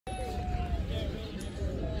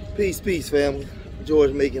Peace, family.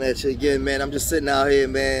 George making that shit again, man. I'm just sitting out here,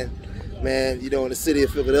 man. You know, in the city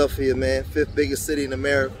of Philadelphia, man. 5th biggest city in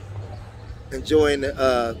America. Enjoying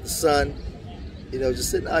the sun. You know,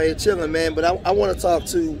 just sitting out here chilling, man. But I want to talk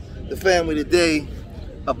to the family today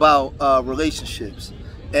about relationships.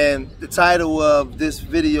 And the title of this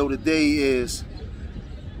video today is,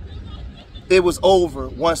 it was over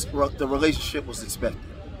once the relationship was expected.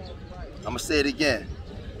 I'm going to say it again.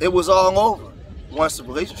 It was all over once the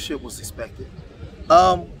relationship was expected.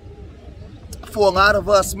 For a lot of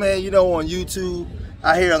us, man, you know, on YouTube,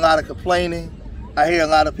 I hear a lot of complaining. I hear a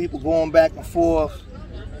lot of people going back and forth.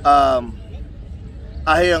 I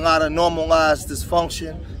hear a lot of normalized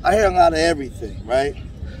dysfunction. I hear a lot of everything, right?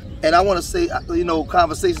 And I want to say, you know,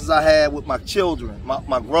 conversations I had with my children,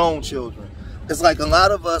 my grown children. It's like a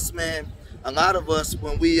lot of us, man, a lot of us,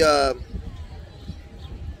 when we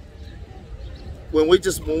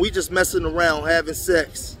just messing around, having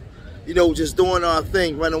sex, you know, just doing our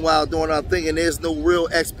thing, running wild, doing our thing, and there's no real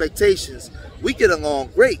expectations, we get along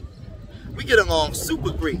great. We get along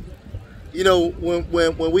super great. You know,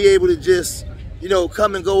 when we able to just, you know,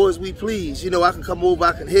 come and go as we please. You know, I can come over,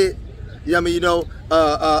 I can hit. You know what I mean? You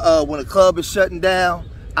know, when a club is shutting down,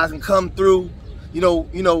 I can come through. You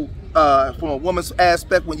know, from a woman's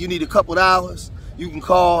aspect, when you need a couple dollars, you can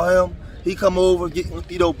call him. He come over, get,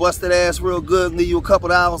 you know, bust that ass real good, leave you a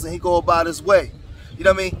couple hours, and he go about his way. You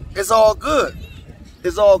know what I mean? It's all good.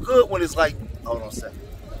 It's all good when it's like, hold on a second,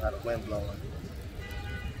 I got a wind blowing.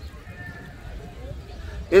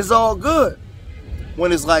 It's all good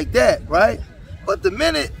when it's like that, right? But the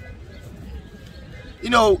minute,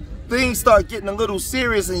 you know, things start getting a little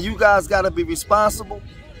serious and you guys got to be responsible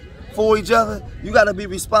for each other. You got to be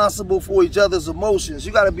responsible for each other's emotions.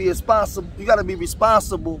 You got to be responsible. You got to be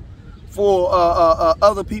responsible for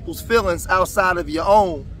other people's feelings outside of your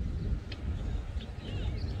own.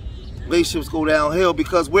 Relationships go downhill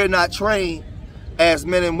because we're not trained as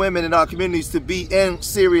men and women in our communities to be in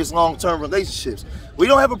serious long-term relationships. We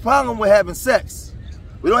don't have a problem with having sex.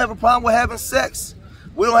 We don't have a problem with having sex.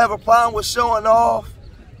 We don't have a problem with showing off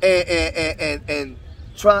and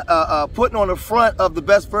putting on the front of the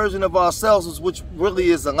best version of ourselves, which really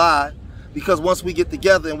is a lie. Because once we get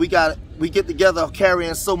together, and we get together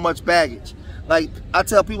carrying so much baggage. Like I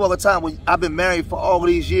tell people all the time, when I've been married for all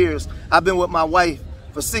these years, I've been with my wife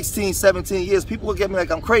for 16, 17 years. People look at me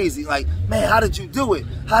like I'm crazy. Like, man, how did you do it?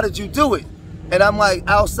 How did you do it? And I'm like,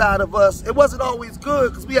 outside of us, it wasn't always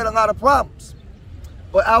good because we had a lot of problems.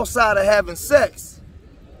 But outside of having sex,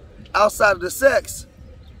 outside of the sex,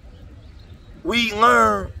 we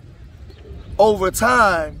learn over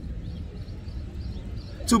time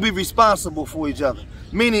to be responsible for each other.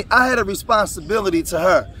 Meaning, I had a responsibility to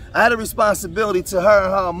her. I had a responsibility to her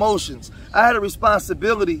and her emotions. I had a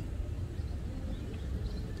responsibility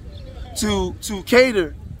to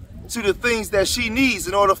cater to the things that she needs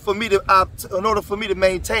in order for me to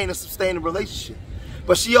maintain and sustain a relationship.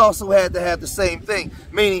 But she also had to have the same thing.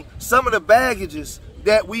 Meaning, some of the baggages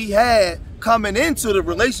that we had coming into the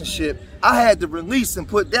relationship, I had to release and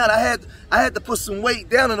put down. I had to put some weight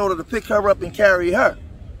down in order to pick her up and carry her.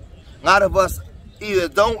 A lot of us either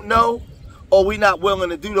don't know or we're not willing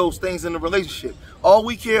to do those things in the relationship. All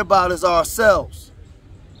we care about is ourselves.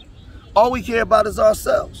 All we care about is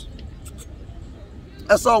ourselves.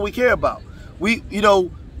 That's all we care about. We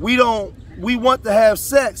want to have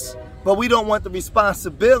sex, but we don't want the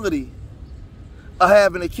responsibility of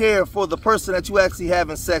having to care for the person that you actually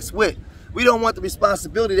having sex with. We don't want the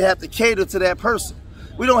responsibility to have to cater to that person.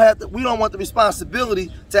 We don't want the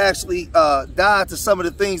responsibility to actually die to some of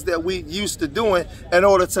the things that we used to doing in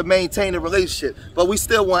order to maintain a relationship. But we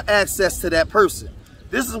still want access to that person.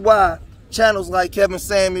 This is why channels like Kevin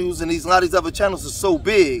Samuels and a lot of these other channels are so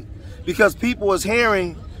big, because people is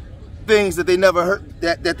hearing things that they never heard,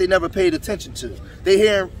 that they never paid attention to. They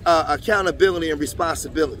hear accountability and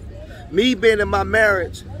responsibility. Me being in my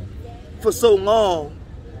marriage for so long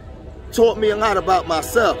taught me a lot about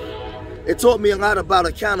myself. It taught me a lot about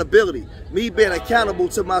accountability. Me being accountable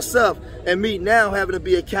to myself, and me now having to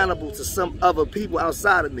be accountable to some other people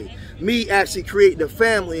outside of me. Me actually creating a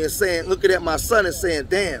family and saying, looking at my son and saying,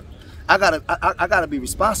 damn, I gotta be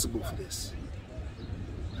responsible for this.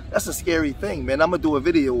 That's a scary thing, man. I'm gonna do a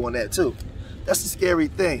video on that too. That's a scary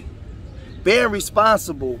thing. Being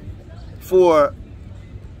responsible for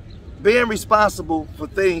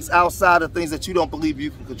things outside of things that you don't believe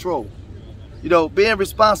you can control. You know, being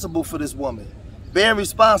responsible for this woman, being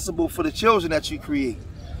responsible for the children that you create,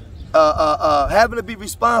 having to be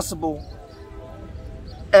responsible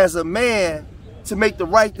as a man to make the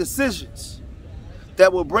right decisions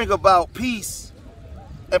that will bring about peace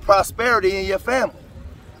and prosperity in your family.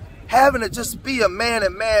 having to just be a man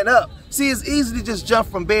and man up. See, it's easy to just jump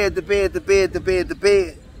from bed to bed to bed to bed to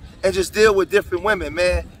bed and just deal with different women,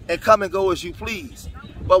 man, and come and go as you please.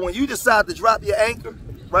 But when you decide to drop your anchor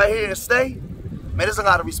right here and stay, man, there's a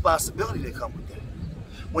lot of responsibility that comes with that.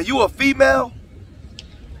 When you a female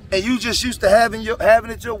and you just used to having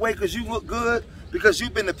it your way because you look good, because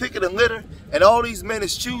you've been the pick of the litter, and all these men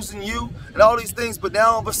is choosing you and all these things, but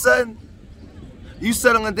now all of a sudden, you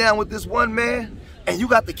settling down with this one man, and you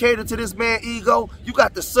got to cater to this man's ego, you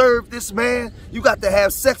got to serve this man, you got to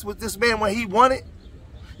have sex with this man when he want it,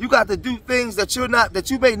 you got to do things that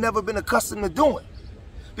you may never been accustomed to doing,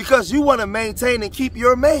 because you want to maintain and keep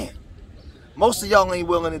your man. Most of y'all ain't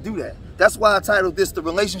willing to do that. That's why I titled this, The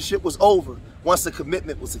Relationship Was Over Once a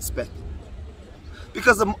Commitment Was Expected.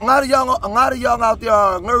 Because a lot of y'all out there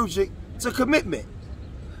are allergic to commitment.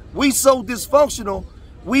 We so dysfunctional,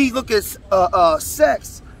 we look at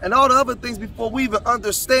sex and all the other things before we even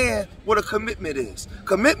understand what a commitment is.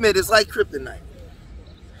 Commitment is like kryptonite.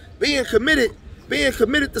 Being committed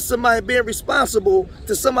to somebody, being responsible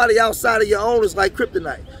to somebody outside of your own is like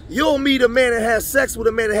kryptonite. You'll meet a man that has sex with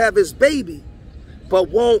a man that have his baby, but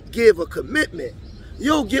won't give a commitment.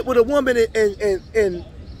 You'll get with a woman and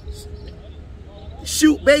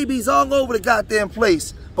shoot babies all over the goddamn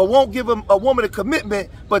place, but won't give a woman a commitment,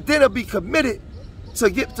 but then it'll be committed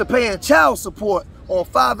to paying child support on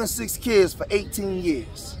 5 and 6 kids for 18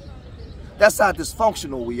 years. That's how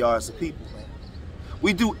dysfunctional we are as a people, man.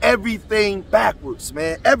 We do everything backwards,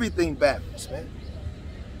 man. Everything backwards, man.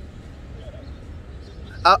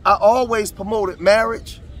 I always promoted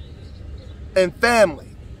marriage and family.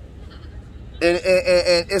 And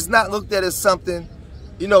it's not looked at as something,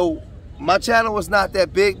 you know, my channel is not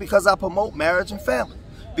that big because I promote marriage and family.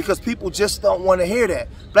 Because people just don't want to hear that.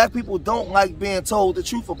 Black people don't like being told the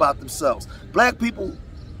truth about themselves. Black people,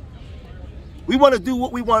 we want to do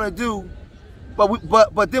what we want to do,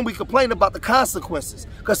 but then we complain about the consequences.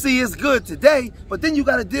 Because see, it's good today, but then you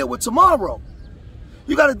got to deal with tomorrow.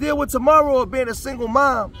 You got to deal with tomorrow of being a single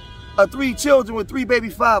mom of 3 children with 3 baby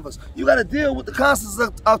fathers. You got to deal with the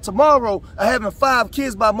consequences of tomorrow of having 5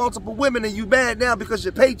 kids by multiple women, and you mad now because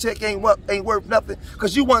your paycheck ain't worth nothing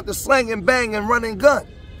because you want to slang and bang and run and gun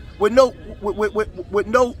without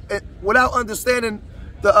understanding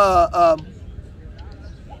the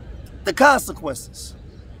consequences.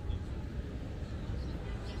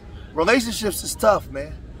 Relationships is tough,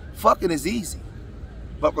 man. Fucking is easy,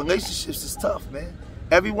 but relationships is tough, man.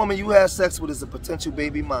 Every woman you have sex with is a potential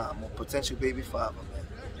baby mom or potential baby father, man.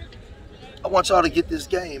 I want y'all to get this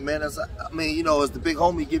game, man. As the big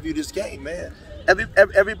homie give you this game, man.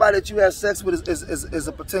 Everybody that you have sex with is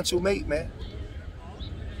a potential mate, man.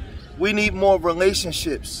 We need more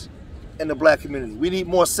relationships in the black community. We need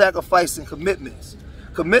more sacrifice and commitments.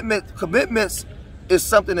 Commitments is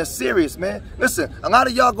something that's serious, man. Listen, a lot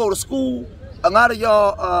of y'all go to school, a lot of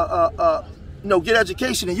y'all get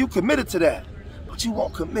education, and you committed to that. But you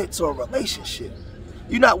won't commit to a relationship.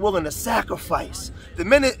 You're not willing to sacrifice. The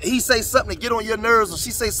minute he says something to get on your nerves or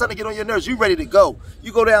she says something to get on your nerves, you ready to go.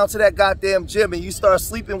 You go down to that goddamn gym and you start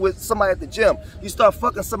sleeping with somebody at the gym. You start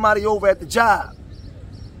fucking somebody over at the job.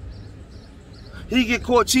 He get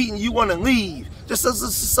caught cheating, you want to leave. Just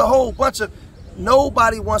a whole bunch of,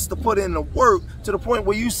 nobody wants to put in the work to the point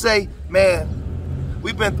where you say, man,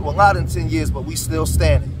 we've been through a lot in 10 years, but we still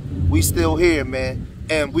standing. We still here, man.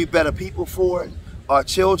 And we better people for it. Our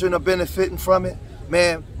children are benefiting from it.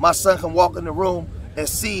 Man, my son can walk in the room and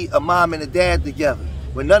see a mom and a dad together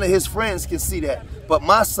when none of his friends can see that. But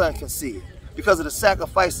my son can see it because of the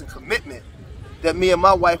sacrifice and commitment that me and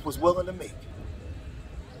my wife was willing to make.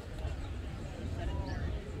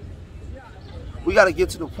 We got to get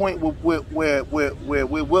to the point where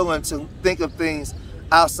we're willing to think of things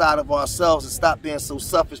outside of ourselves and stop being so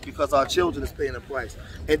selfish because our children is paying the price.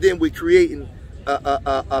 And then we're creating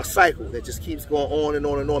a cycle that just keeps going on and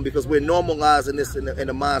on and on because we're normalizing this in the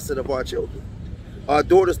mindset of our children. Our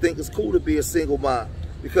daughters think it's cool to be a single mom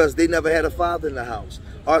because they never had a father in the house.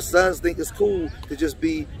 Our sons think it's cool to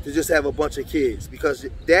just have a bunch of kids because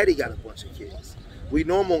daddy got a bunch of kids. We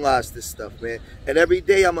normalize this stuff, man. And every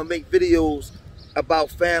day I'm gonna make videos about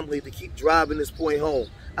family to keep driving this point home.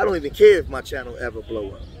 I don't even care if my channel ever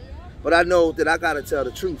blow up, but I know that I gotta tell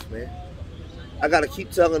the truth, man. I gotta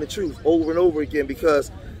keep telling the truth over and over again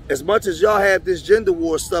because as much as y'all have this gender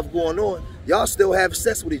war stuff going on, y'all still have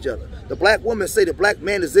sex with each other. The black woman say the black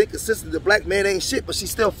man is inconsistent, the black man ain't shit, but she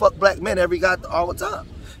still fuck black men all the time.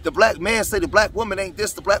 The black man say the black woman ain't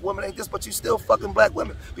this, the black woman ain't this, but you still fucking black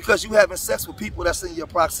women because you having sex with people that's in your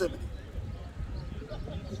proximity.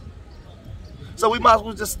 So we might as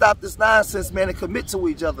well just stop this nonsense, man, and commit to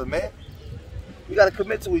each other, man. We got to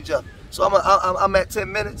commit to each other. So I'm at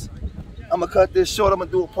 10 minutes. I'm going to cut this short. I'm going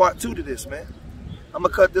to do a part 2 to this, man. I'm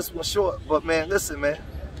going to cut this one short. But, man, listen, man.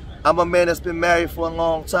 I'm a man that's been married for a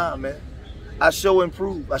long time, man. I show and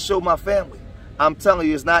prove. I show my family. I'm telling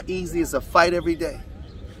you, it's not easy. It's a fight every day.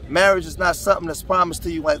 Marriage is not something that's promised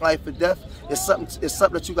to you like life or death. It's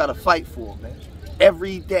something that you got to fight for, man.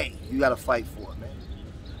 Every day you got to fight for it, man.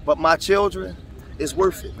 But my children, it's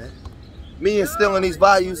worth it, man. Me instilling these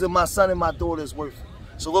values in my son and my daughter is worth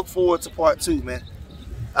it. So look forward to part 2, man.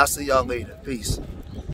 I'll see y'all later. Peace.